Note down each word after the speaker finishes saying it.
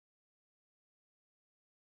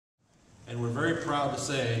And we're very proud to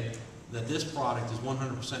say that this product is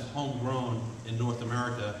 100% homegrown in North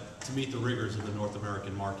America to meet the rigors of the North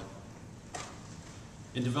American market.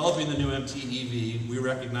 In developing the new MT-EV, we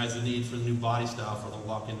recognized the need for the new body style for the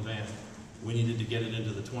walk-in van. We needed to get it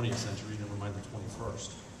into the 20th century, never mind the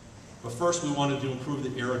 21st. But first we wanted to improve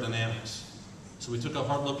the aerodynamics. So we took a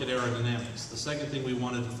hard look at aerodynamics. The second thing we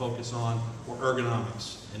wanted to focus on were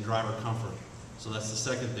ergonomics and driver comfort. So that's the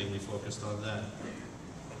second thing we focused on then.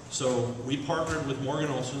 So we partnered with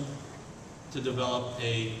Morgan Olson to develop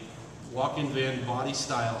a walk-in van body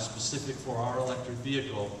style specific for our electric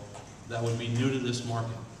vehicle that would be new to this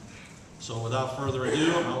market. So without further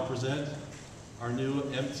ado, I'll present our new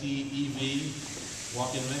MT-EV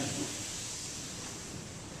walk-in van.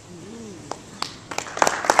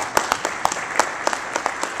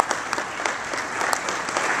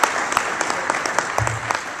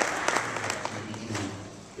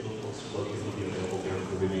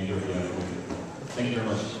 Thank you very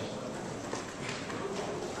much.